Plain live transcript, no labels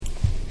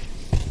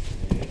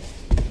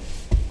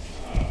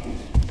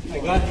I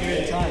got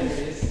here in time.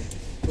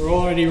 We're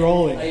already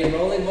rolling. Are you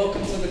rolling?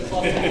 Welcome to the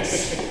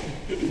clubhouse.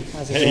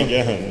 How's How it going? you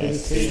going?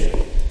 Nice to see you.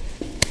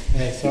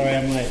 Hey, sorry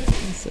I'm late.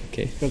 It's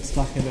okay. Got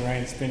stuck in the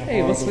rain. It's been a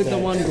Hey, horrible what's with day. the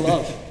one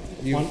glove?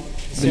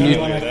 It's the only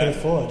one I could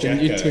afford. The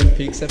new Twin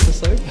Peaks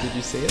episode? Did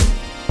you see it?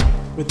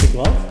 With the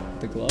glove?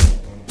 The glove?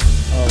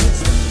 Oh,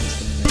 it's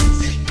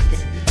amazing.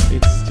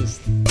 It's just...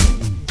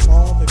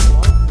 Oh, the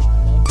glove?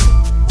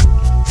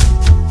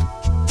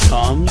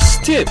 Tom's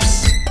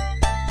Tips.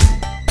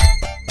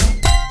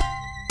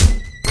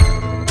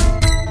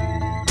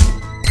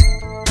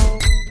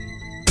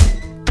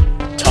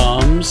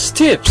 Tom's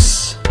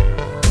Tips.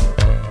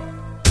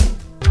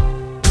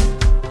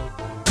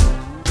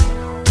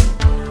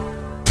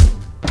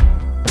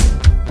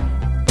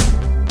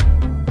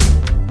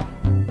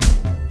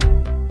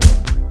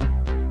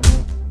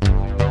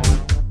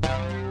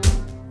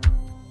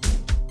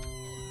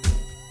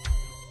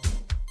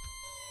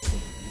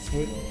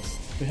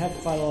 We have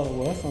quite a lot of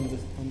work on the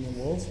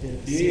walls here.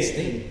 Yeah.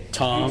 16.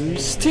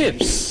 Tom's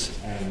Tips.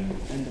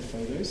 And the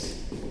photos.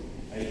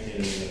 18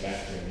 in the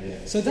back room,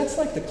 yeah. So that's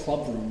like the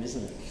club room,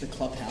 isn't it? The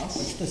clubhouse.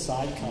 It's the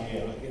sidecar.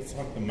 Yeah, it's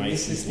like the This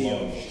Mason's is the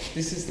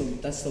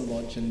Lodge. that's the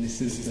lodge, and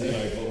this is The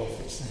Oval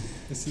Office.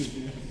 this is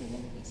the Oval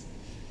Office.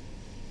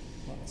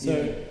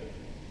 So,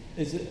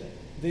 is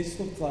it? These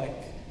look like,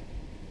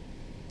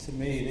 to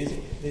me,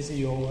 these are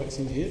your works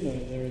in here. No,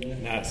 they're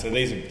in there. No, so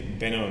these are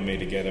Benno and me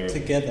together.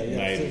 Together, yeah.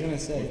 Made, I was going to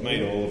say. we've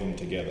made all of them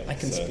together. I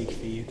can so, speak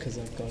for you because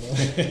I've got all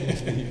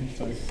the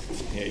info.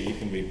 Yeah, you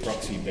can be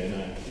proxy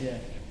Benno. Yeah.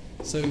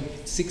 So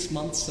 6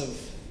 months of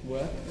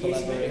work, It's about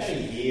a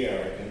collaboration. year, I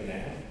reckon,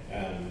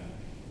 now.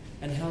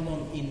 And how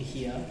long in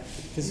here?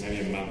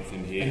 Maybe a month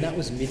in here. And that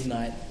was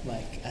midnight,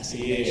 like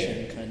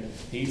assignation kind of.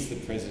 He's the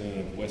president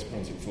of West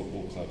Brunswick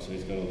Football Club, so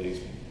he's got all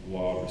these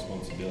wild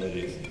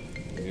responsibilities.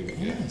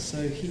 Oh,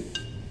 so he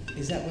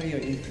is that where you're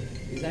in?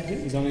 Is that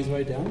him? He's on his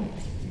way down.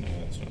 No,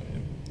 that's not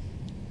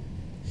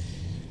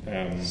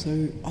him.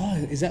 So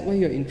is that where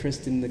your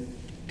interest in the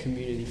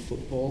community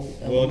football?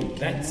 Well, element came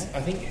that's. up?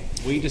 I think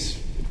we just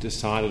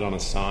decided on a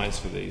size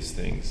for these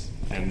things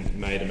and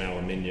made them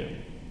aluminium,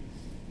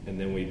 and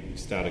then we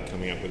started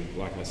coming up with,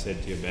 like I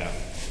said to you about,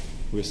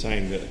 we were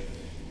saying that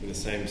we're the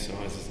same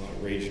size as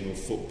like regional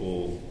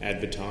football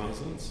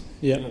advertisements.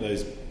 Yeah. You know,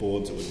 those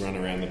boards that would run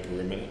around the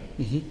perimeter.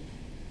 Mm-hmm.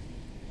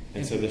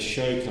 And so the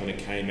show kind of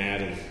came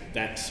out of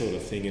that sort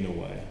of thing in a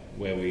way,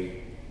 where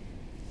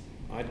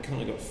I'd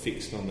kind of got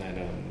fixed on that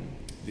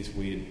this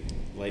weird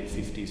late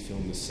 50s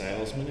film, The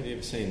Salesman. Have you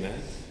ever seen that?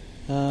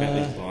 About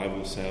these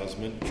Bible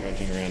salesmen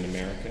trudging around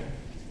America.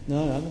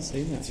 No, I haven't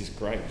seen It's that. this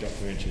great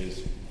documentary.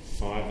 There's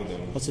 5 of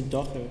them. What's a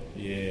doco?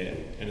 Yeah,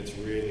 and it's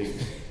really,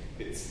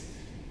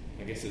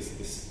 I guess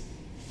it's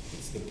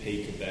the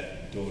peak of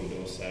that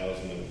door-to-door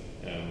salesman.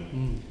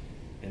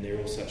 And they're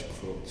all such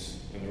crooks,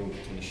 and they're all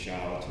kind of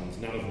charlatans.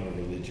 None of them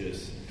are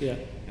religious. Yeah.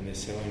 And they're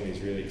selling these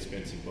really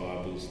expensive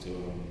Bibles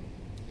to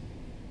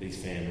these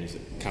families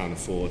that can't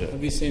afford it.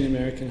 Have you seen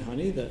American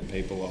Honey? That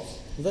People off.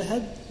 they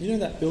had,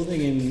 that building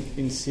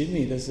in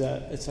Sydney. There's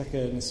it's like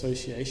an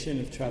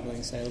association of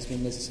travelling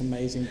salesmen. There's this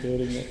amazing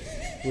building that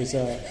was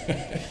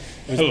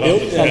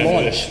built a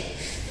lodge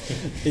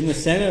in the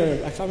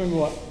centre. I can't remember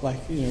what, right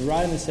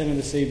in the centre of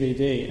the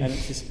CBD, and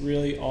it's this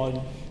really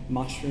odd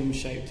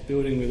mushroom-shaped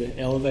building with an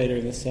elevator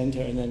in the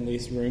centre, and then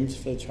these rooms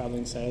for the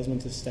travelling salesmen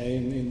to stay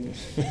in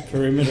the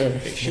perimeter.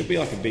 It should be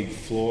like a big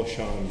floor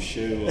shine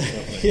shoe or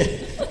something. Yeah,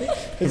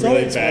 A it's on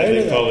really its way badly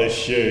to that. polished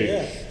shoe.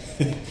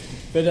 Yeah.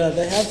 But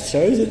they have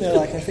shows in there,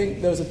 I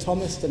think there was a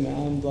Thomas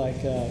DeMond,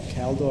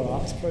 Caldor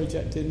Arts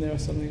project in there or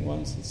something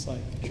once. It's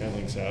like...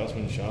 Travelling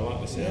salesman, I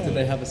like the sound. Yeah. Do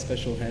they have a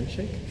special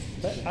handshake?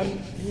 But,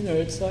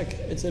 it's like,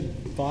 it's a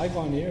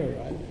bygone era,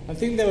 right? I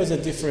think there was a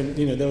different,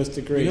 there was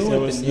degrees. You know there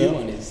what was the new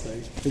one is, though?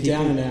 the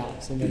down and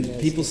outs. And then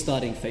there's People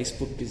starting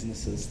Facebook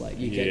businesses, like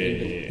you get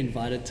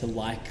invited to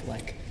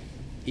like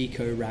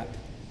eco wrap,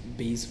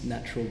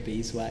 natural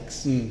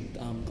beeswax,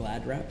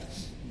 Glad wrap,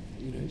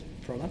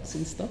 products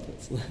and stuff.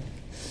 It's like,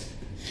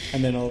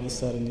 and then all of a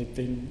sudden you've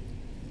been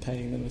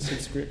paying them a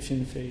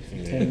subscription fee for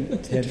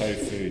 10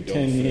 tofu, dog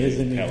 10 years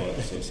food, and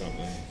pellets or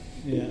something.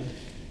 Yeah.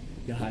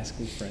 your high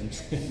school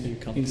friends, new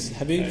company.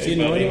 Do you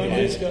know anyone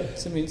who's got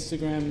some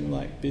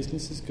Instagram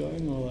businesses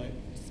going, or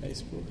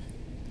Facebook?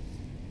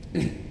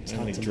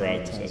 Only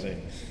drugs, I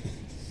think.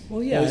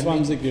 Well, yeah. Those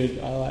ones are good.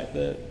 I like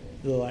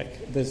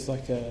there's I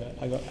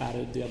got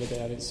added the other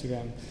day on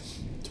Instagram.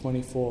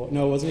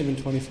 It wasn't even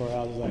 24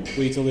 hours. It was like,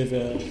 we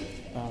deliver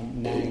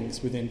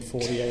Nangs within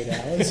 48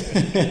 hours.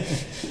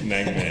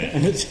 Nang man.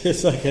 And it's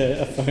just like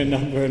a phone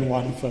number and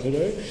one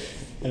photo.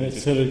 And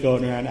it's sort of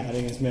going around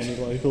adding as many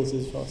locals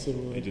as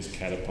possible. You just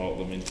catapult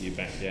them into your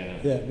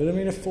backyard. Yeah, but I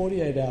mean, a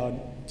 48-hour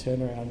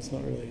turnaround is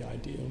not really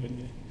ideal when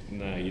you...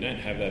 No, you don't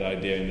have that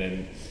idea and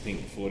then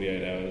think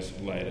 48 hours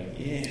later,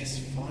 yes,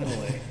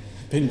 finally,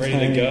 Been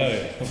ready to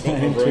go. I've got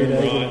my room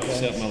right,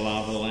 set my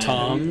lava lamp.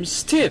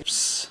 Tom's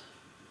Tips.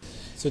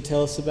 So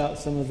tell us about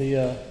some of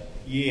the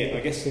Yeah,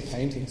 I guess the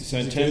paintings. so.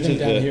 In Did you do terms them of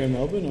down the here in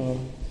Melbourne, or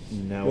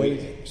no,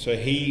 so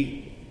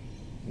he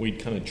we'd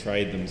kind of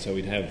trade them. So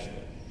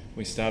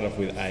we start off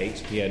with 8.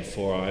 He had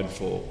 4, I had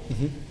 4,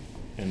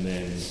 and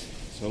then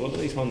so a lot of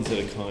these ones that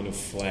are kind of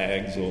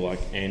flags or like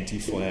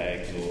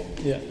anti-flags or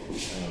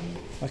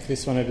like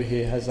this one over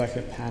here has like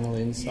a panel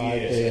inside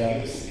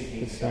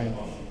the frame.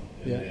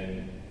 And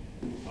then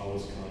I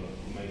was kind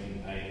of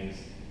making paintings,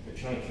 but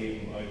trying to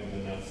keep them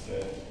open enough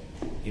for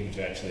him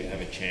to actually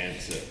have a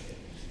chance at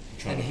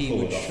trying and to he pull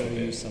would it off show a bit.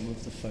 you some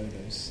of the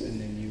photos, and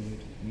then you would.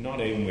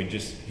 Not even.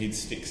 He'd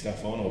stick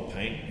stuff on or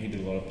paint. He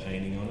did a lot of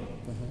painting on it,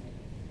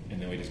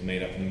 and then we just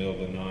meet up in the middle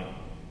of the night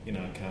in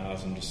our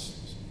cars and just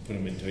put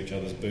them into each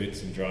other's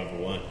boots and drive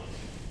away.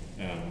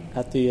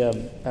 At the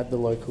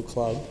local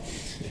club.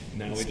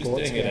 No, we're just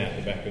doing it out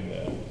the back of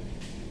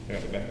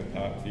the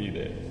Parkview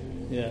there.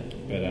 Yeah.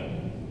 But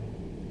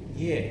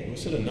it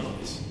was sort of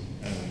nice.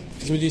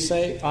 So would you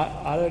say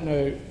I don't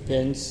know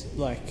Ben's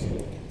like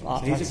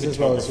art So he's a practice as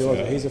well as yours,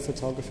 but photographer he's a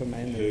photographer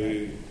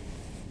mainly. Right?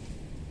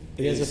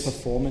 He has is- a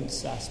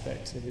performance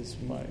aspect to his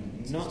work.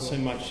 Not so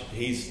much.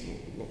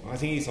 I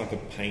think he's like a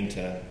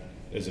painter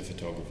as a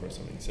photographer or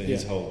something. So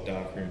his whole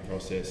darkroom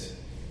process,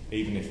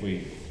 even if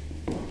you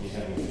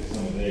have a look at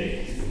some of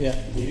these. Yeah.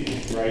 He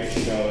did a great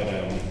show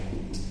at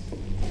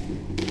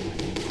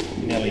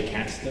Nellie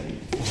Caston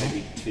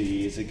maybe 2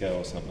 years ago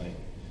or something.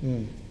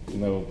 And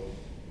they were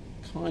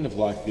kind of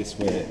like this,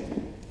 where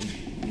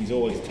he's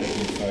always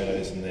taking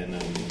photos and then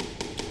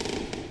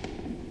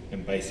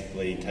and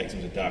basically takes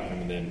them to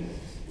darkroom and then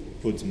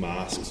puts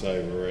masks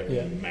over it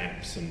and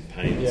maps and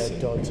paints. Yeah,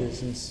 and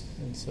dodges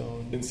and so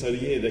on. And so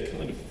they're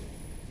kind of.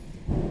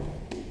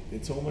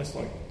 It's almost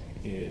like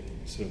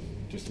sort of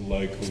just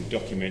local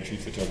documentary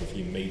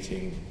photography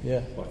meeting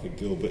like a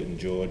Gilbert and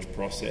George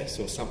process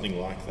or something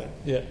like that.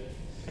 Yeah.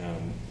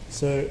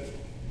 So,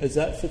 is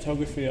that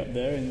photography up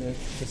there in the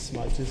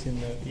smudges in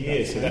the?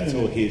 Yeah, so that's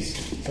all his.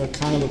 So it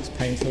kind of looks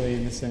painterly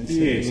in the sense that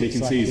Yeah, it so you looks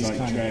can like see he's he's like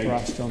kind of dragged-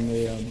 brushed on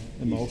the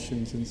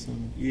emulsions and so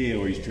on. Yeah,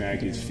 or he's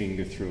dragged his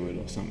finger through it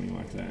or something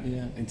like that.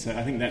 Yeah. And so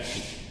I think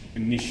that's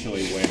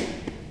initially when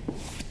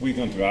we've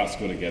gone to art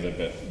school together,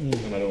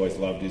 and I'd always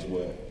loved his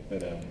work.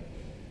 But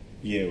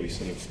we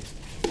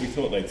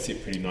thought they'd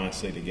sit pretty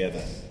nicely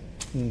together.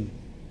 And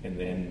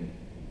then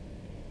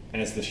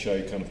as the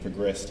show kind of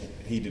progressed,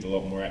 he did a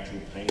lot more actual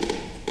painting.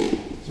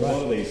 So a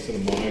lot of these sort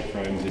of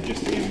monochromes are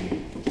just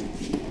him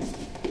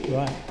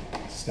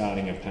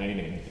starting a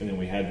painting, and then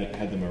we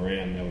had them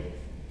around.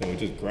 They were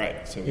just great.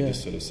 So we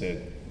just sort of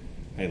said,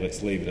 "Hey,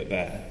 let's leave it at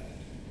that."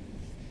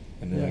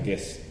 And then I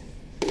guess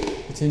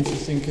it's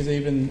interesting because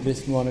even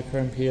this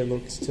monochrome here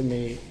looks to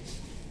me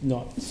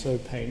not so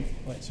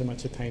so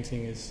much a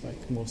painting is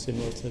like more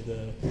similar to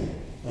the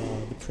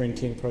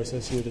printing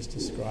process you were just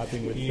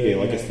describing with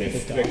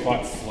they're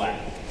quite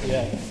flat.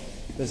 Yeah,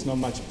 there's not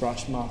much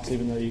brush marks,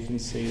 even though you can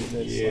see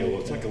that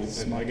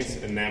there's I guess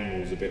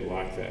enamel's a bit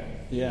like that.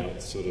 Yeah,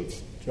 it's sort of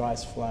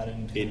dries flat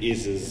and it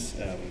is as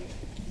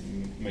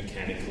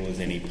mechanical as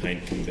any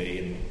paint can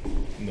be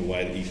in the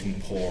way that you can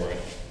pour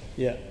it.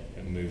 Yeah,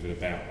 and move it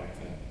about like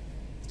that.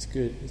 It's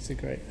good. It's a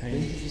great paint.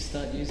 When did you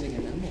start using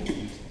enamel?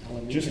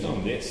 Just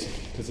on this,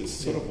 because it's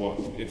sort of what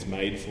it's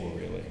made for,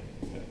 really.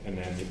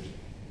 Enameled,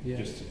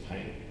 just to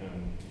paint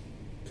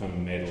kind of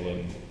metal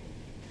and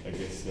I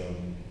guess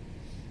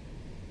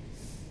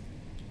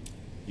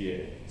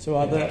So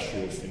are there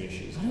industrial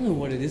finishes. I don't know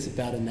what it is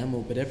about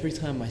enamel, but every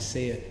time I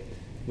see it,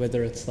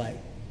 whether it's like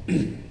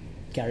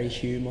Gary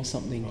Hume or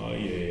something. Oh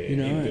yeah, you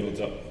know, it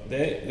builds up.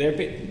 They're a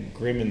bit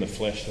grim in the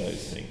flesh,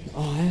 those things.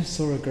 Oh, I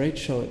saw a great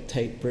show at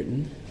Tate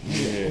Britain.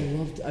 Yeah. I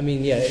loved. I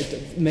mean,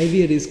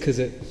 maybe it is because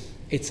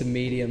it's a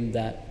medium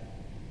that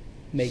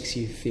makes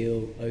you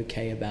feel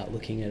okay about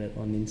looking at it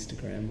on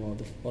Instagram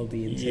or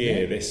the internet.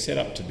 Yeah, they're set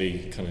up to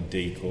be kind of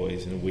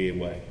decoys in a weird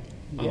way.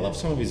 I love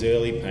some of his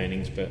early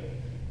paintings, but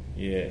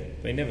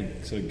they never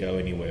sort of go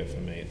anywhere for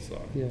me. It's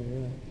like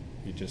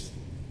you just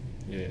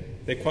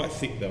they're quite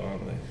thick though,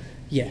 aren't they?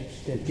 Yeah,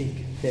 they're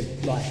big. They're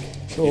like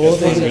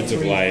hundreds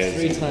of layers,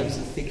 3 times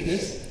the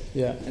thickness.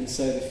 Yeah, and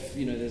so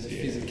there's a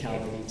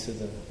physicality to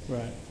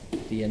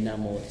the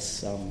enamel.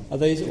 It's are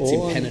these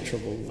all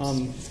impenetrable?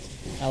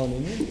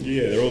 Aluminium?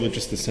 Yeah, they're all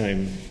just the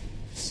same.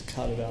 It's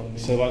cut of aluminium.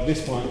 So like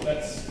this one,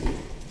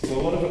 so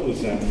a lot of it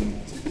was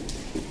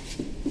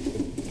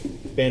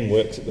Ben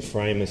works at the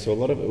Framer, so a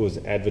lot of it was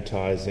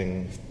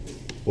advertising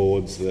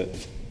boards that.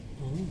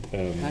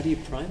 How do you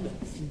prime it?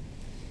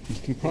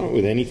 You can prime it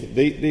with anything.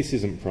 This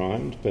isn't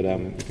primed, but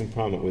you can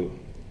prime it with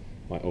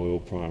like oil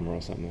primer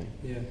or something.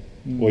 Yeah.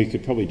 Or you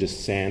could probably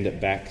just sand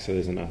it back so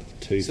there's enough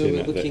tooth so in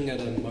we're it. looking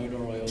at a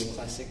motor oil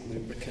classic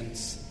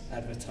lubricants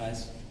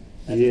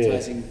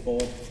advertising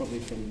board, probably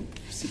from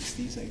the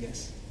 60s, I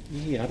guess.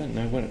 Yeah, I don't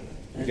know when.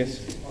 I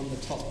guess on the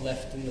top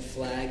left in the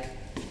flag,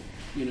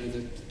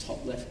 the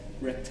top left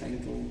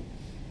rectangle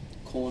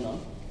corner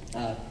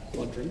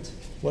quadrant.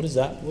 What is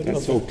that?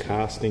 that's all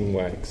casting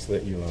wax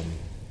that you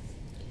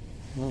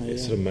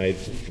It's sort of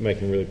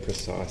making really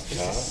precise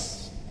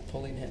casts.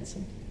 Pauline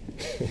Hanson.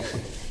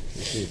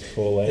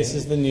 This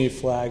is the new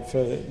flag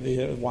for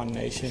the One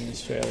Nation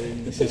Australia.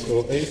 Is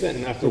that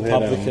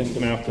Republican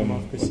Malcolm?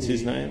 democracy. What's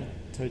his name?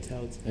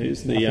 Total.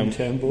 Who's the Malcolm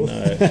Turnbull?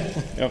 No,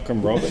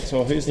 Malcolm Roberts,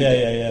 or who's the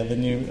Yeah. The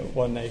new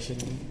One Nation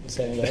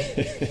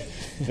senator.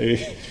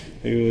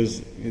 who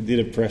did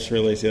a press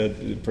release, a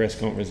press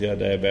conference the other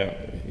day about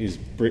his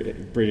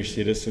British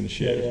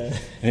citizenship. Yeah.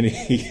 And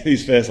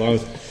his first line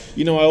was,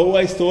 I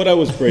always thought I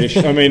was British.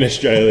 I mean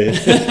Australian.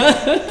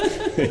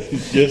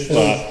 He's just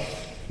like,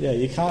 yeah,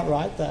 you can't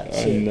write that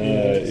I shit.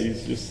 know.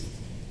 He's just,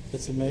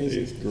 it's amazing.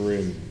 He's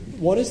grim.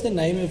 What is the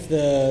name of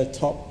the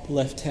top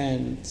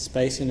left-hand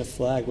space in a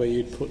flag where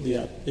you'd put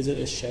is it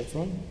a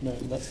chevron? No,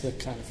 that's the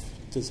kind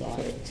of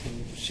design.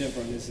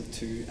 Chevron is the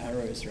two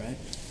arrows, right?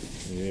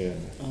 Yeah.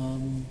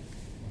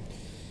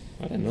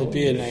 I don't know. There'd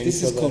be a name.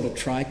 This is called a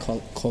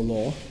tricolor.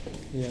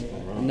 Yeah.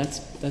 Right. And that's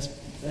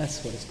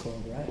what it's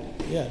called, right?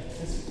 Yeah.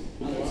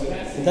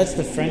 That's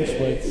the French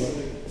word for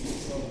it.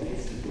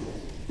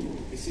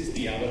 This is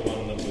the other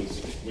one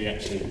that we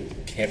actually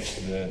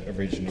kept the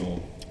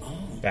original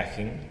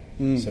backing.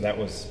 So that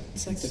was...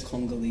 It's like the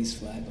Congolese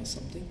flag or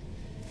something.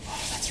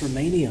 Oh, that's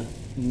Romania.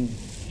 Mm.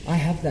 I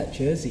have that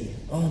jersey.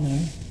 Oh, no.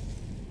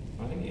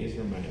 I think it is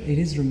Romania. It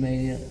is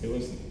Romania. It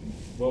was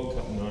World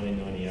Cup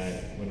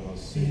 1998 when I was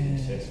sitting in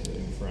Sexton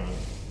in France.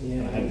 Yeah.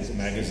 And I had this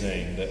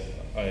magazine that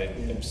I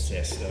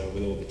obsessed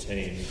with all the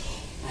teams.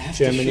 I have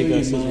Germany to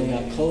versus show you my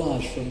Romania.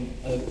 collage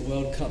from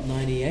World Cup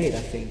 98, I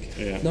think.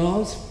 Yeah.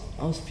 No,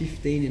 I was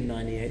 15 in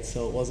 98,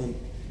 so it wasn't...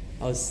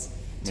 I was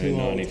too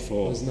old.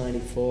 94. I was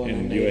 94. In and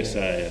I made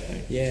USA, I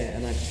think. Yeah,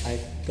 and I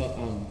got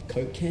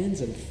Coke cans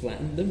and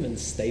flattened them and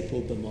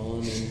stapled them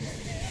on and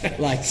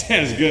like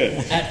Sounds good.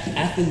 at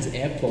Athens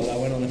airport I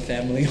went on a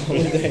family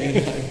holiday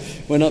and I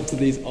went up to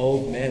these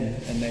old men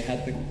and they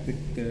had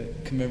the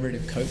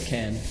commemorative Coke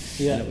can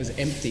Yeah. and it was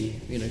empty,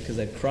 because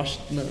they'd crushed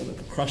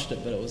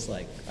it, but it was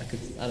like I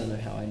don't know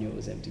how I knew it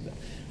was empty, but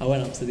I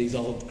went up to these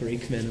old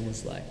Greek men and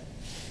was like,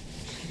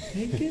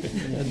 take it,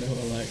 and they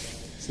were like,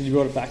 So you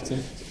brought it back to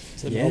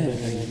Melbourne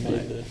and they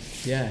made the...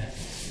 yeah.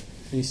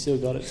 And you still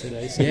got it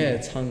today? So Yeah,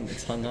 it's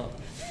hung up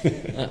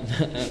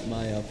at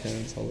my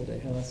parents' holiday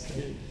house.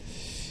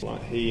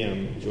 Like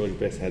George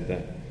Best had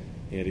that.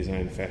 He had his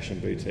own fashion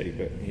boutique,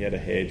 but he had a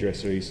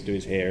hairdresser who used to do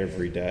his hair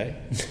every day.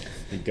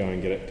 He'd go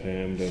and get it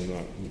permed and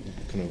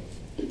kind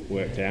of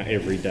worked out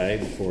every day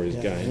before his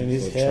game, I mean,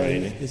 his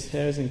training. His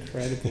hair is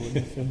incredible in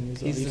the film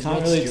as well. He's You the can't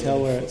Rod really Stewart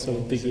tell where of it sort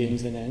of football, isn't he?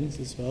 begins and ends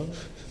as well.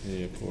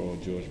 Yeah, poor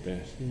old George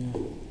Best. Yeah.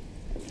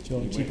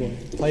 Georgie boy.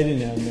 Played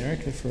in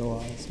America for a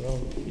while as well.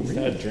 He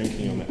started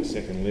drinking on that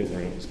second liver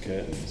and it was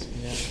curtains.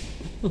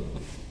 Yeah.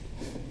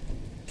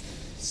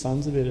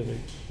 Son's a bit of a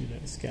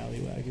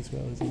scallywag as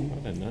well, isn't he? I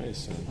don't know,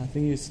 son. I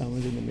think his son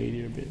was in the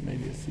media a bit,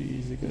 maybe a few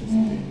years ago, for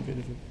being a bit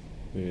of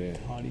a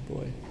party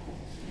boy.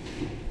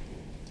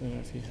 Don't know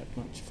if he had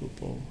much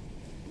football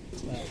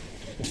clout.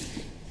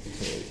 So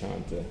it's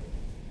hard to...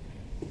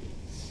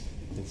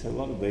 And so a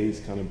lot of these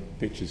kind of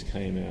pictures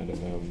came out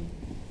of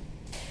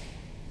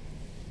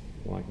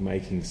like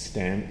making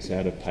stamps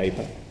out of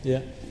paper.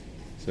 Yeah.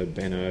 So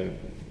Benno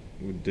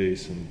would do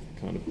some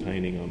kind of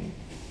painting on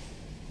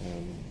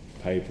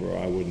paper, or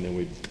I would, and then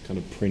we'd kind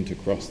of print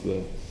across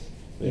the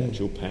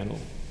actual panel.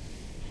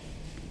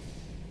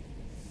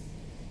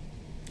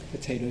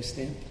 Potato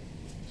stamp.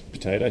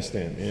 Potato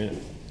stamp, yeah.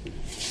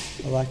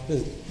 I like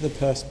the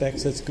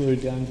perspex that's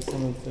glued down to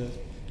some of the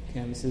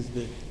canvases.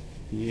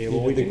 Yeah,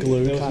 well, we the didn't-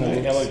 glue there was kind no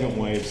of elegant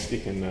way of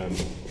sticking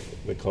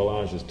the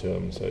collages to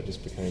them, so it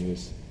just became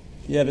this.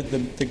 Yeah, but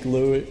the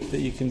glue that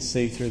you can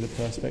see through the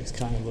perspex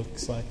kind of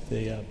looks like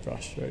the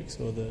brush strokes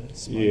or the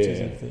smudges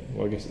Yeah, of the...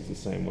 well, I guess it's the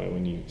same way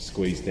when you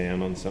squeeze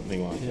down on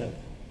something like Yeah. that.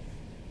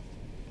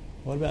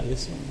 What about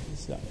this one?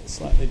 Is that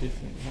slightly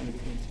different kind of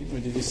painting? Or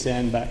did you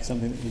sand back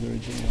something that was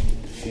original?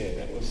 Yeah,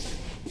 that was.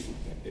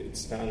 It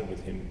started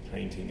with him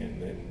painting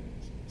and then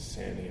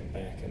sanding it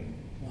back, and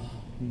Wow.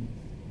 Mm.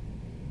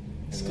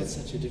 It's got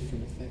such a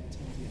different effect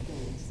on the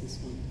other ones, this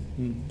one.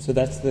 So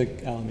that's the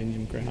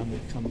aluminium ground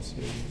that comes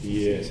through.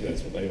 yeah, so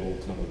that's what they all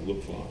kind of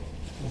look like.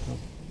 Uh-huh.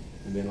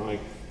 And then I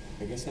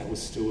guess that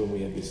was still when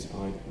we had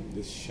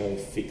this show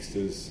fixed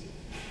as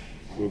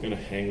we were going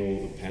to hang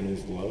all the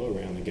panels low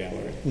around the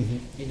gallery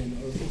In an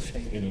oval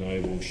shape. in an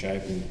oval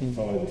shape and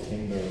follow the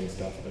timber and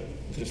stuff, but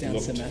it Put just down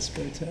looked. some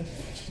AstroTurf.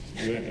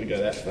 We weren't going to go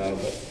that far,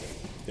 but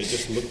it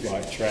just looked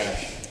like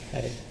trash.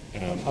 Hey,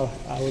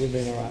 I would have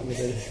been alright with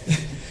it.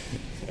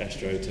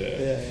 AstroTurf.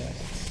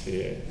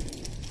 Yeah.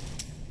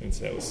 And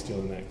so it was still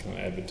in that kind of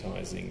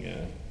advertising.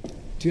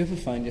 Do you ever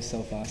find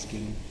yourself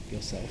asking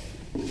yourself,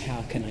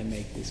 how can I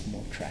make this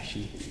more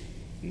trashy?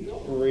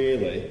 Not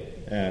really.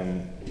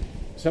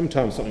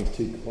 Sometimes something's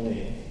too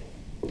clean.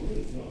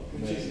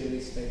 Which is your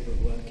least favourite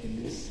work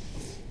in this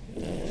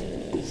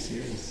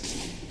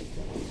series?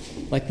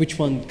 Like which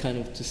one kind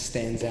of just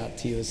stands out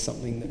to you as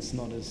something that's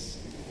not as...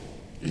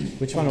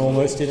 Which one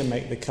almost didn't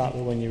make the cut,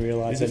 but when you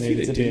realise There's there a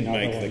few needed that to be didn't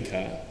another make one? the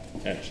cut,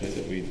 actually,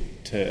 that we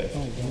turfed.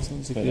 Oh, this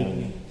one's a But good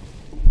one.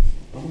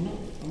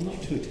 I'm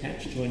not too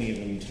attached to any of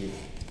them.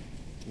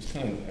 It was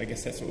kind of, I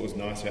guess that's what was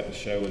nice about the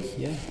show was.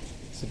 Yeah,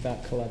 it's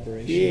about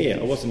collaboration. Yeah,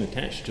 I wasn't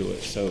attached to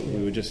it, so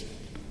we were just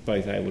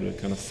both able to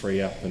kind of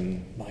free up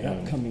and... My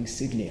upcoming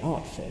Sydney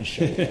Art Fair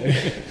show.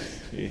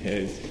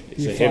 it's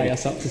You fly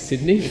us up to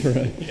Sydney for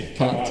a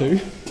part 2?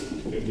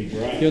 It'd be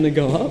great. You want to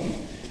go up?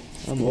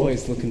 I'm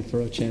always looking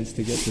for a chance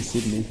to get to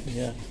Sydney.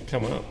 Yeah.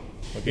 Come up.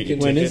 I'll get you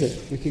When is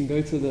tickets. it? We can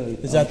go to the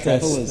Is that the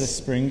Travellers.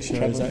 spring show?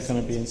 Is that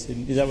going to be in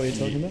Sydney? Is that what you're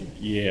talking about?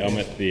 Yeah, I'm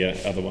at the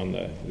other one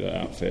though, the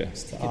art fair.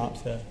 It's the art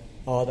fair.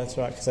 Oh, that's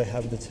right, because they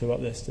have the 2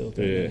 up there still.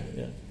 don't Yeah. they?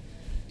 Yeah.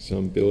 So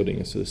I'm building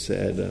a sort of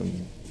sad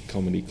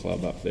comedy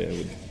club up there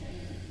with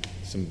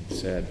some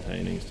sad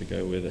paintings to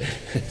go with it.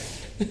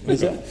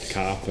 Is Got that?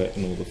 carpet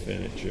and all the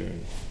furniture.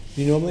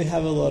 You normally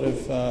have a lot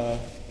of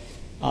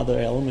other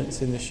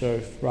elements in the show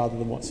rather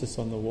than what's just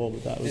on the wall,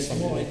 but that was There's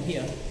more in something.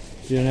 here.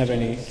 You don't have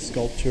any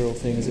sculptural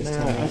things this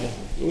time, have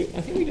you?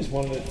 I think we just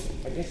wanted it,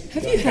 I guess...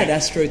 Have you had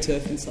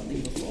AstroTurf in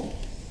something before?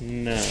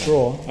 No.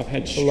 Straw. I've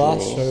had The straws.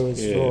 last show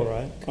was yeah. straw,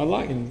 right? I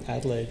like... In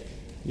Adelaide.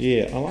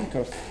 Yeah, I like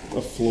a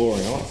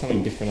flooring. I like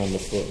something different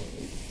underfoot.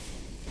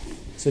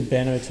 So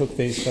Benno took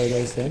these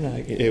photos then?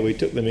 I guess. Yeah, we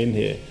took them in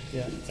here.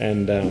 Yeah.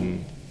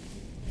 And...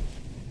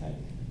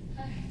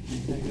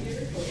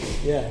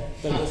 Yeah,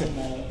 that doesn't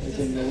matter.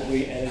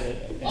 We edit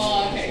it.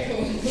 Oh, okay,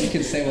 cool. You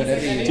can say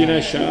whatever you do you know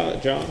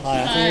Charlotte, Giles?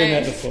 Hi, I think we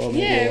met before.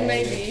 Maybe a Yeah, while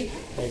maybe. ago.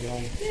 How you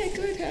going? Yeah,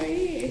 good. How are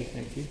you?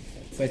 Thank you.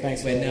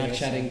 We're now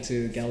chatting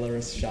to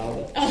gallerist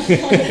Charlotte.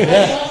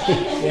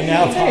 We're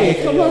now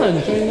Hey, come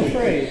on, join the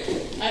fray.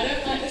 I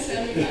don't like the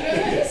sound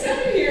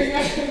of hearing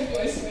my own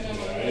voice when I'm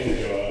on.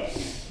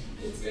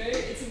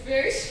 It's a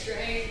very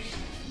strange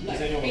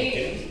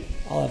feeling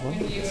I'll have one.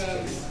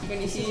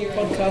 when you hear your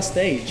own voice. Podcast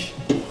stage.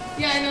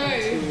 Yeah, I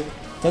know.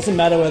 Doesn't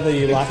matter whether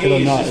you like it or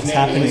not, it's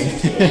happening.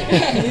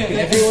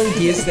 Everyone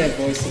hears their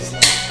voices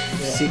like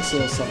 6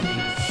 or something.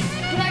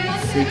 But I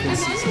wonder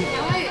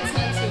why it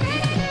sounds so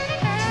different.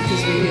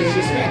 Because we hear It's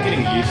just about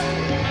getting used to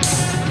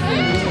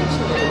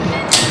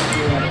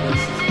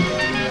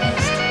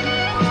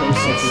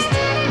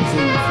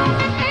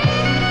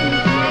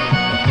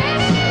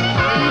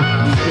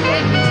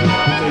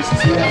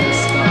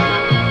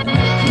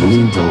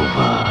Move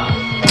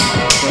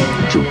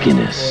over to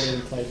Guinness. Recorded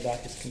and played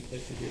back is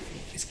completely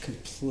different. It's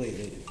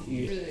completely different.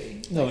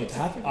 Really. No, it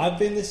happened. I've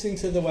been listening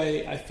to the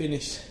way I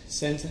finish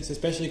sentences,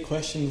 especially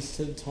questions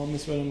to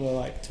Thomas when we're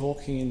like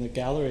talking in the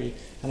gallery,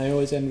 and I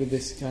always end with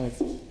this kind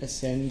of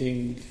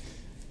ascending,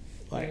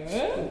 like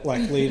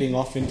leading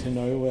off into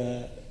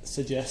nowhere,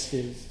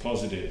 suggestive.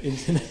 Positive.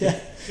 Internet. Yeah,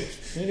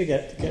 we need to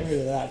get rid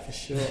of that for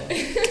sure.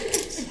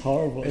 It's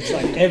horrible. It's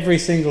like every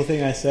single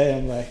thing I say,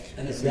 I'm like,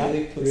 And it is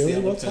really that puts really the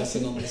other what's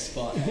person happening? on the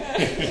spot.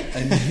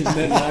 And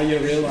then now you're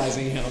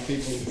realising how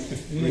people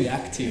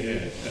react to you. Yeah,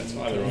 that's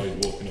why they're always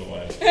walking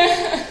away.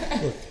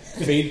 Look,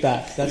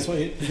 feedback. That's what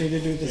you need to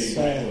do. This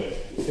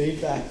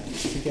feedback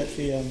to get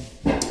the.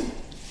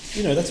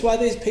 That's why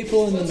these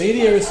people in the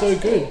media are so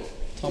good.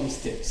 Tom's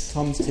tips.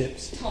 Tom's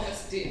tips.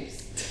 Thomas Dips.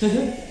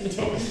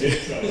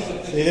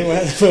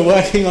 We're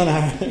working on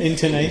our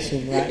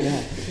intonation right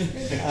now.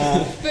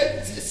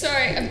 But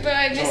sorry, but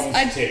I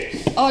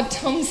missed. Oh,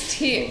 Tom's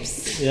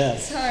Tips. Yeah.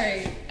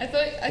 Sorry, I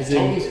thought Is you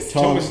it was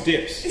Thomas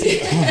Dips.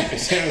 It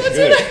sounds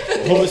good.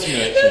 Hummus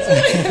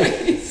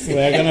merchant.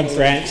 We're going to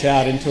branch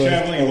out into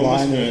Travelling a hummus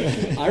line.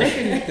 merchant. I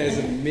reckon there's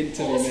a mint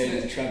to be made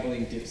in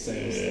travelling dip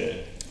sales.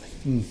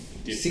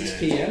 Dip 6 man.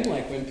 p.m,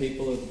 like when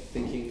people are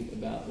thinking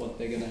about what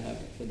they're going to have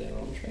for their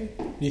entree.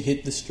 You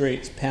hit the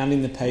streets,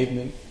 pounding the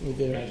pavement with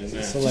your Imagine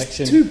that.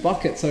 selection. 2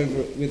 buckets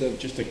over with a.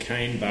 Just a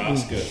cane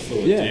basket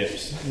full of Yeah.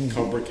 dips.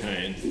 Cobra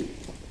cane.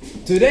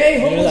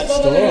 Today, You know that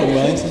store on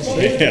Wellington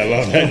Street? Yeah, I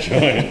love that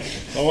joint.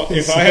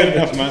 If I had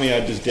enough money,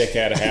 I'd just deck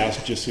out a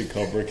house just with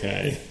Cobra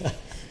cane.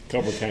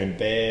 Cobra cane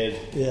bed.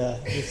 Yeah,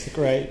 it's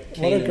great.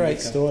 Cane What a and great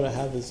liquor. store to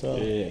have as well.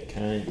 Yeah,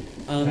 cane.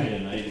 Um, Cane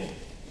and navel.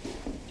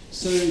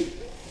 So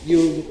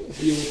you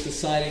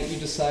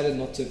decided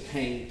not to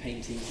hang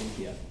paintings in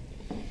here.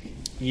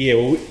 Yeah,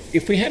 well,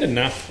 if we had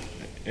enough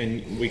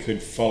and we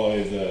could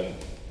follow the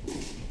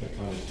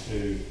kind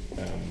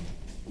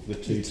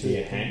of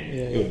two-tier hang,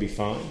 yeah, it would be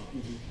fine.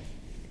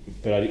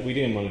 But we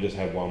didn't want to just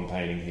have one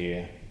painting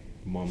here,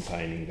 one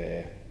painting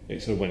there.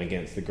 It sort of went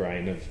against the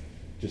grain of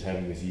just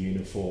having this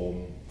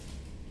uniform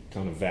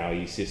kind of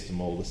value system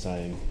all the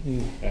same.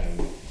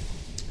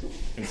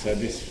 And so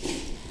this,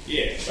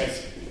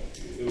 basically,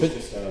 it was But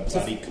just a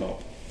buddy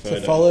cop photo.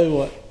 To follow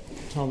what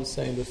Tom was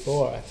saying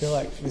before, I feel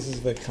like this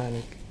is the kind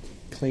of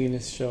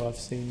cleanest show I've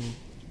seen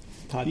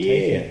partake Yeah,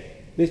 in.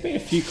 there's been a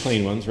few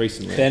clean ones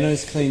recently.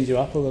 Benno's cleaned you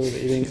up a little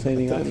bit. You've been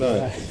cleaning I up. don't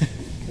know.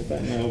 I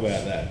don't know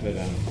about that, but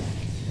I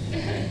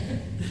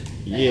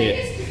yeah, think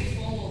it's pretty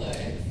formal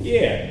though, yeah.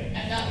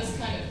 and that was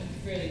kind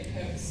of really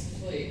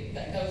purposefully.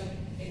 That was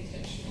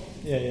intentional.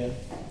 Yeah.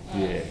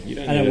 Yeah, you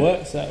don't And need it to,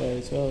 works that way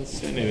as well.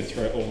 It's, you don't need to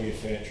throw all your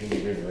furniture in the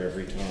river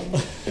every time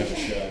you have a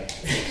show.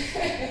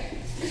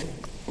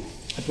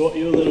 I brought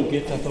you a little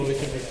gift. I thought we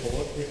could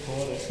record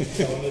it.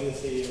 So I wanted to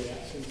see your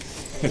reaction.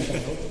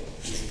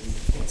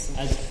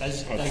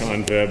 As I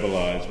can't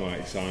verbalise my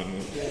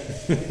excitement.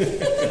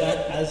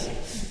 as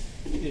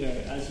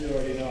you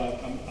already know,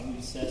 I'm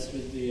obsessed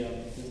with the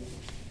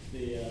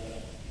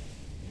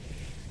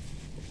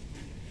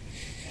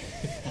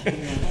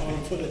I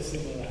want to put it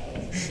similar that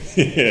way.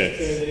 Yeah.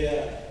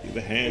 So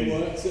The ham. the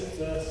works at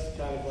first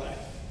kind of like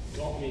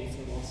got me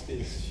from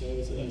Oscar's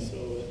shows that I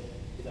saw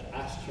with the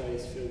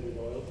ashtrays filled with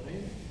oil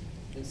paint.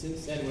 And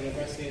since then,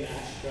 whenever I see an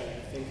ashtray,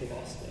 I think of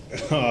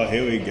Oscar. Oh,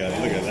 here we go.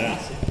 Look at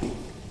that.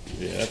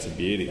 Yeah, that's a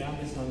beauty. I found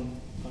this on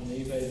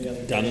eBay the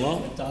other day.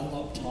 Dunlop? A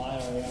Dunlop tyre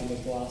around a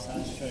glass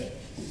ashtray.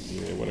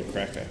 Yeah, what a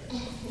cracker.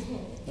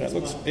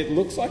 It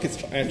looks like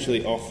it's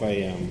actually off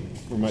a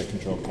remote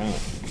control car.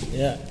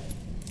 Yeah.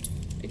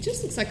 It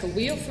just looks like a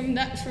wheel from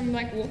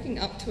like walking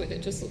up to it.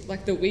 It just looks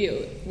like the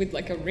wheel with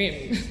like a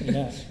rim.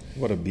 Yeah.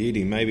 What a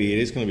beauty. Maybe it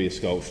is going to be a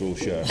sculptural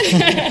show. Just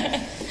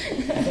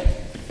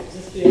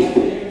the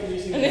idea of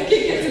using I think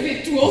it gets a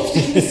bit dwarfed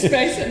in the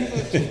space,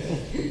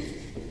 unfortunately.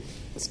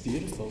 That's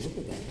beautiful. Look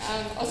at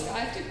that. Oscar, I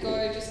have to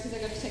go just because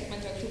I got to take my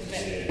dog to the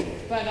vet.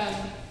 But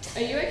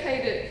are you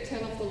okay to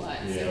turn off the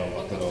lights? Yeah, and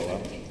I'll lock it all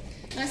up.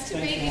 Nice to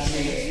meet you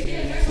too.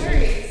 Yeah, no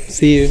worries.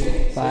 See you.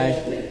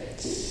 Bye.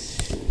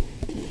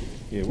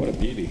 Yeah, what a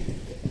beauty.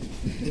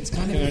 It's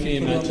kind I can only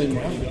imagine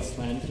what you got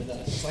planned for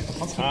that. It's like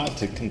a It's hard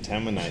to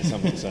contaminate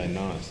something so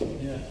nice.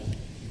 Yeah.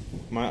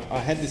 I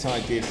had this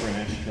idea for an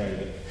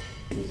ashtray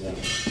that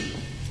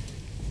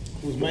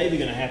was maybe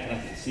going to happen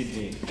up in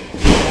Sydney. It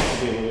had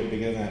to be a little bit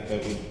bigger than that,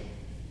 but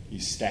you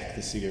stack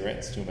the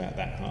cigarettes to about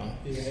that high.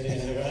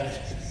 Yeah, right.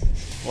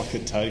 Like a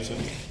totem.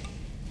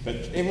 But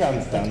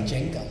everyone's done...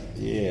 Jenga.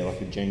 Yeah,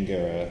 like a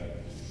Jenga.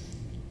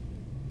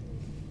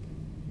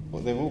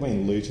 Well, they've all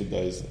been looted,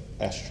 those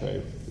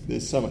ashtray.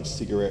 There's so much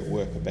cigarette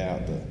work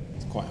about that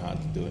it's quite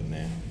hard to do it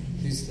now.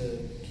 Who's the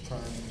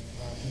front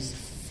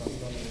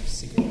runner of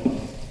cigarette?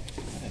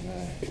 I don't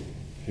know.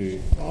 Who?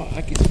 Oh,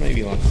 I guess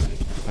maybe like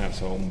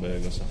Klaus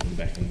Oldenburg or something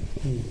back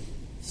in...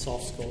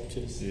 Soft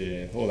sculptures.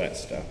 Yeah, all that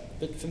stuff.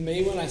 But for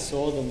me, when I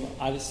saw them,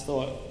 I just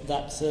thought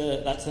that's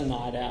a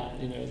night out.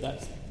 You know,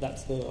 that's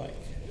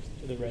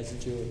the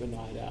residue of a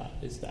night out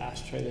is the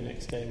ashtray the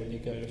next day when you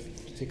go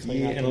to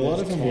clean up. And a lot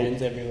of them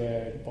cans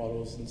everywhere and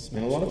bottles and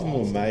smashed And a lot of them were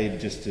glass. made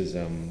just as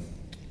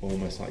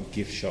almost like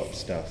gift shop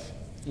stuff.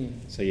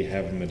 So you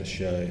have them at a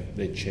show,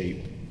 they're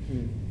cheap,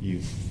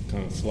 you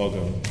kind of flog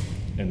them,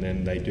 and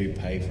then they do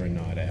pay for a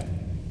night out.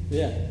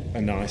 Yeah.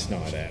 A nice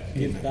night out.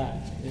 Give that.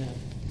 Yeah.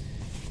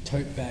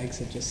 Tote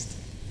bags are just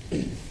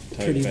Tote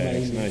pretty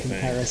bags, lame no in thanks.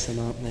 comparison,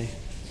 aren't they?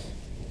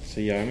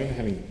 So yeah, I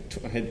remember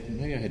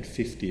I had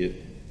 50 at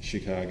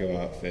Chicago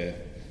Art Fair,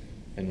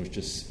 and was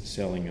just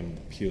selling them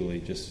purely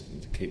just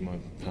to keep my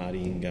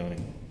partying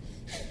going.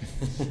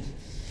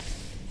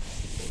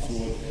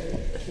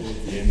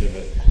 towards the end of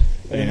it.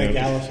 And then the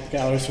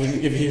gallerist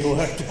wouldn't give you your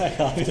work back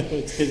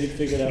afterwards because he'd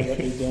figured out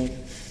what you'd done.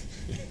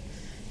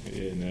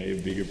 Yeah, no, you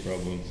have bigger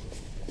problems.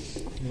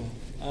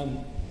 Yeah.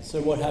 So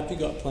what have you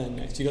got planned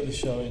next? You got the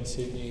show in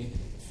Sydney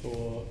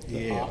for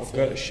the art I've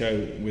fair. got a show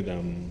with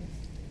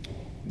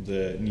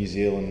the New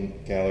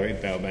Zealand gallery,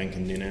 Balbank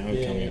and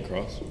Dinau, coming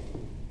across.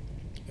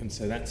 And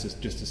so that's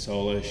just a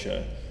solo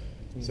show.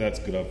 So that's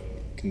good. I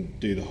can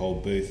do the whole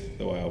booth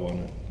the way I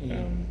want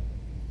it.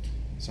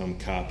 So I'm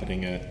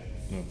carpeting it.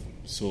 I've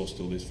sourced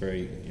all this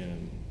very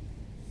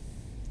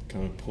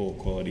kind of poor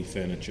quality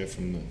furniture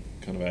from the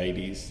kind of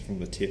 80s, from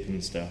the tip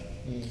and stuff.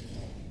 And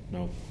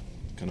I'll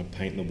kind of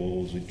paint the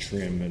walls with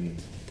trim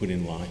and put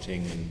in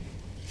lighting,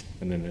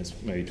 and then there's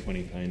maybe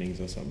 20 paintings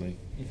or something.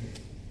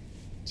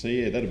 So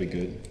yeah, that'll be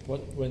good.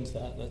 When's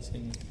that? That's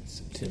in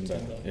September.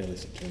 Early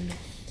September.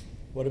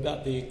 What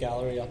about the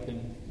gallery up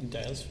in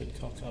Daylesford,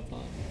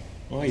 Cockabline?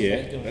 Oh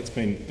yeah, that's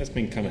been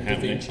kind of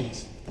happening.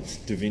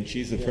 Da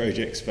Vinci's the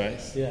project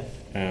space. Yeah.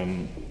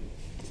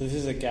 So this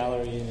is a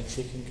gallery in a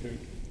chicken coop.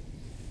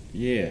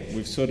 Yeah,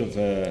 we've sort of.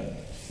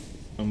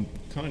 I'm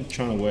kind of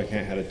trying to work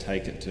out how to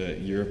take it to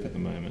Europe at the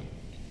moment.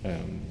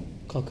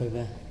 Coq au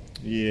vin.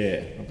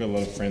 Yeah, I've got a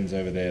lot of friends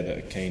over there that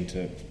are keen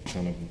to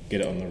kind of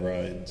get it on the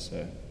road.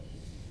 So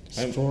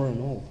straw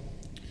and all.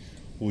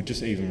 We'll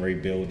just even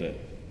rebuild it.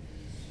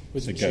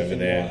 With So the go over chicken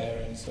there.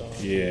 wire and so on.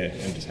 Yeah,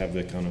 and just have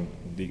the kind of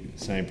the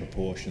same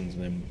proportions,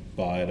 and then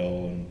buy it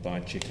all and buy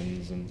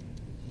chickens and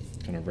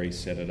kind of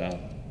reset it up.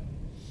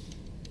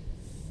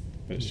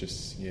 But it's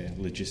just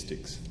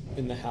logistics.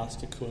 In the Haus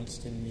der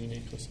Kunst in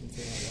Munich or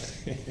something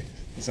like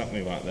that.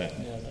 Something like that.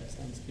 Yeah, that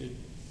sounds good.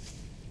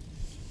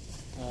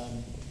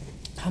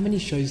 How many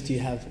shows do you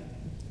have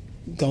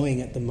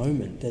going at the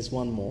moment? There's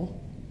one more.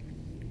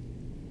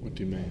 What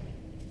do you mean?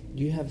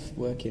 You have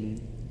work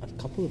in a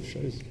couple of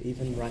shows,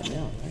 even right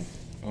now, right?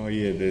 Oh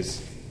yeah,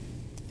 Is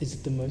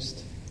it the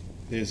most?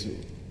 there's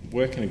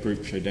work in a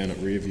group show down at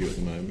Rearview at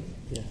the moment.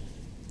 Yeah.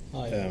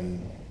 Oh, yeah.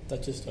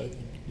 That just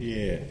opened.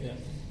 Yeah.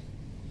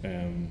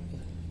 Yeah.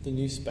 The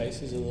new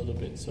space is a little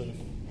bit sort of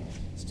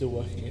still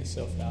working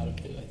itself out a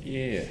bit, I think.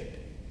 Yeah.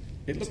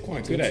 It looked quite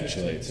It's good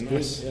interesting. actually. It's It's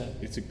nice. good,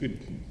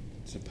 yeah.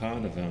 It's a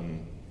part of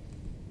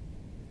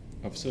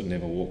I've sort of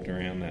never walked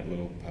around that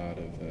little part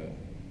of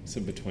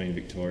sort of between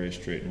Victoria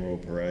Street and Royal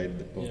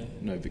Parade. Or, Yeah.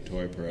 No,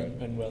 Victoria Parade.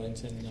 And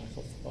Wellington,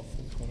 like off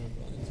the corner of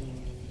Wellington or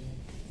whatever.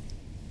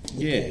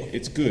 Yeah,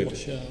 it's good.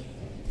 Porsche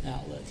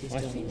outlet is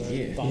I down think, the road.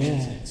 yeah. Bunnings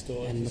Yeah. next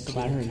door. And just a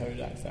McLaren. little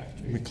Kodak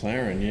factory.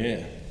 McLaren,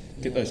 yeah.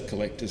 Get those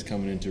collectors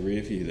coming into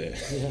rear view there.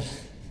 Yeah.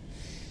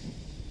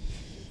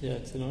 Yeah,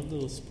 it's an odd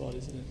little spot,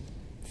 isn't it?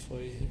 Before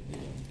you hit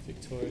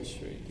Victoria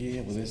Street.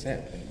 Yeah, well,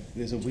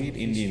 there's a weird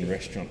Indian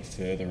restaurant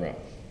further up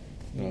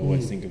that I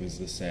always think of as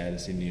the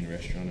saddest Indian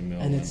restaurant in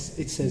Melbourne. And it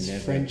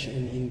says French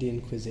and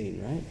Indian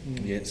cuisine, right?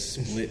 Yeah, it's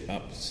split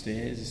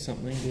upstairs or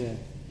something. Yeah.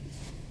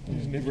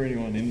 There's never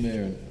anyone in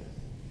there. And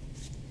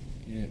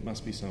yeah, it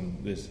must be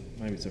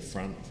maybe it's a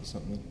front for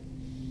something.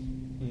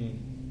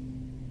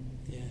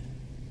 Yeah.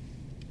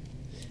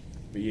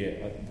 But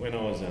yeah, when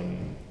I was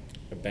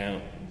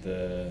about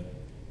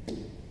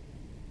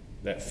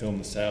that film,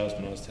 The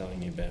Salesman, I was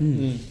telling you about,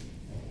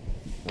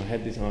 I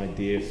had this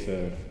idea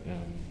for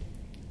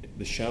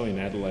the show in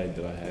Adelaide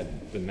that I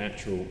had. The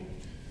natural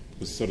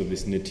was sort of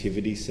this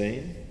nativity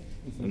scene,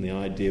 and the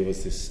idea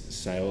was this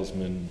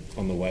salesman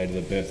on the way to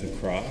the birth of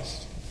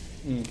Christ,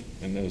 and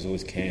there was all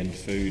this canned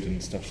food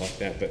and stuff like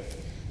that. But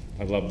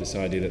I loved this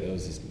idea that there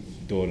was this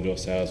door-to-door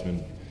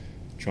salesman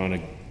trying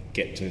to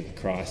get to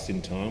Christ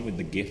in time with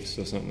the gifts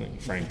or something,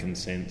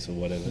 frankincense or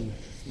whatever,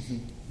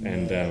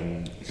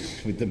 and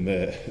with the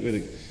myrrh,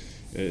 with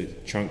a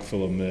trunk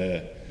full of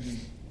myrrh.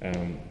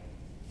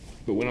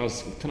 But when I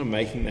was kind of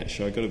making that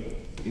show, I got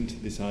into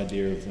this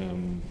idea of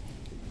kind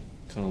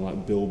of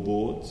like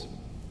billboards,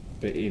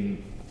 but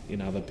in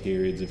other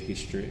periods of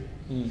history.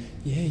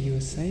 Yeah, you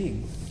were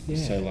saying. Yeah.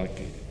 So like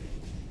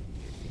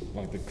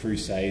the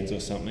Crusades or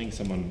something,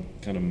 someone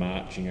kind of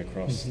marching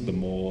across the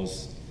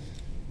moors,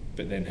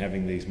 but then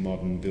having these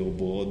modern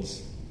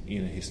billboards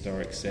in a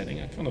historic setting.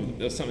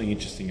 There was something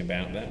interesting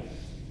about that.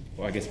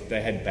 Well, I guess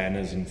they had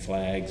banners and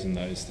flags and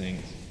those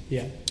things.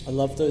 Yeah, I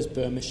love those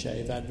Burma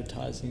Shave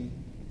advertising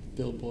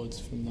billboards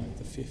from like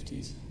the 50s.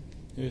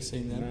 Have you ever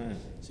seen them? No.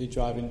 So you're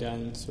driving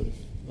down sort of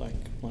like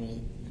one of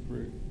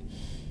Route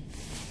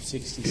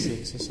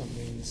 66 or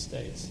something in the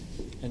States,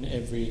 and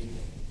every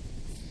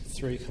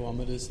 3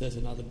 kilometres there's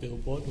another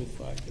billboard with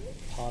like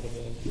part of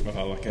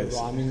a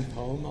rhyming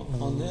poem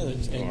on there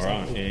that ends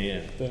up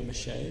with Burma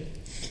Shave.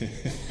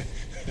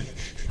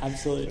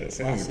 Absolutely. That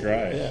sounds classic.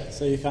 great. Yeah,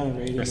 so you're kind of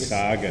reading a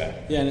saga.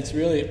 Yeah, and it's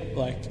really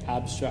like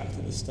abstract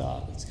at the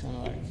start. It's kind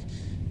of like,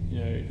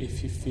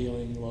 if you're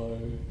feeling low,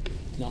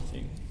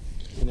 nothing.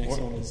 The next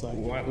one is like...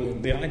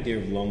 the idea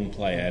of long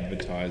play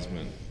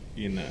advertisement,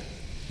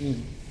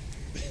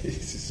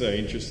 it's so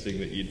interesting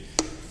that you'd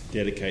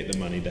dedicate the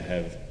money to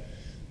have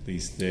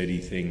these 30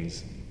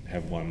 things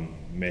have one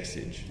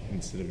message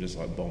instead of just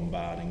like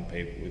bombarding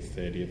people with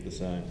 30 of the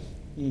same.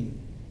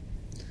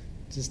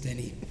 Just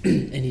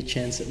any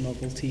chance at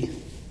novelty.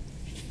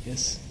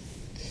 Yes.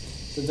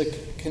 So the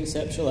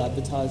conceptual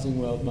advertising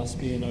world must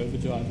be in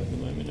overdrive at the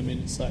moment. I mean,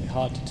 it's like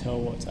hard to tell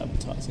what's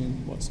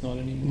advertising, what's not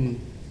anymore.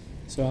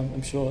 So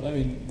I'm sure. I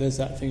mean, there's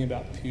that thing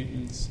about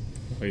Putin's.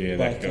 Oh yeah,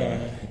 that guy.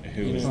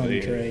 Who was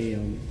Andrei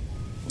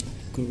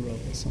Guru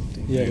or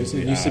something. Yeah,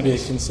 he used to be a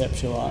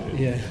conceptual art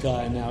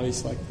guy. Now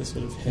he's like the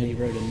sort of. And he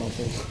wrote a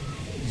novel.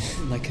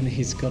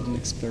 He's got an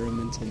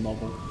experimental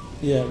novel.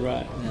 Yeah,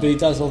 right. Yeah. But he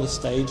does all the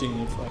staging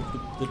of like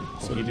the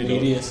sort of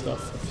media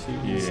stuff.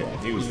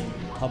 He was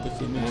public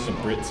image. The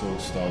Brits all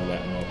stole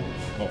that novel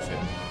off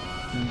him.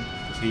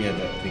 Because he had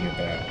that thing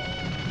about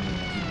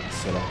he'd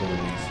set up all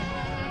these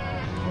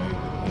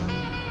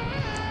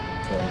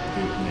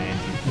pro-Putin,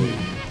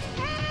 anti-Putin,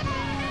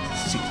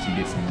 60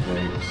 different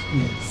groups,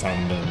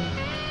 fund them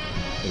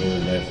at all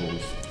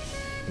levels,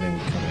 and then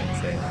we'd come out and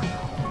say,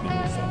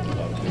 we're funded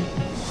by Putin.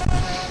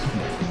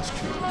 Nothing's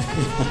true.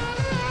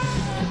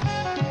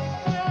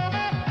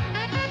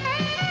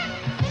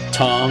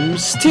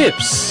 Tom's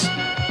Tips.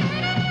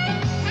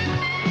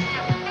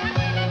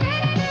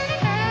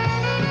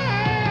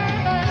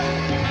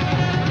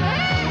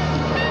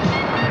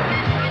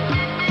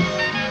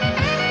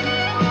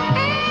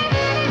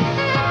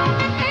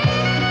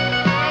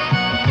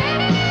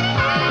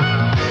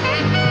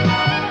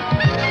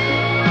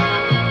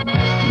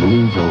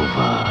 Move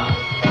over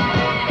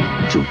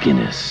to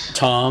Guinness.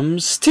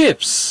 Tom's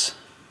Tips.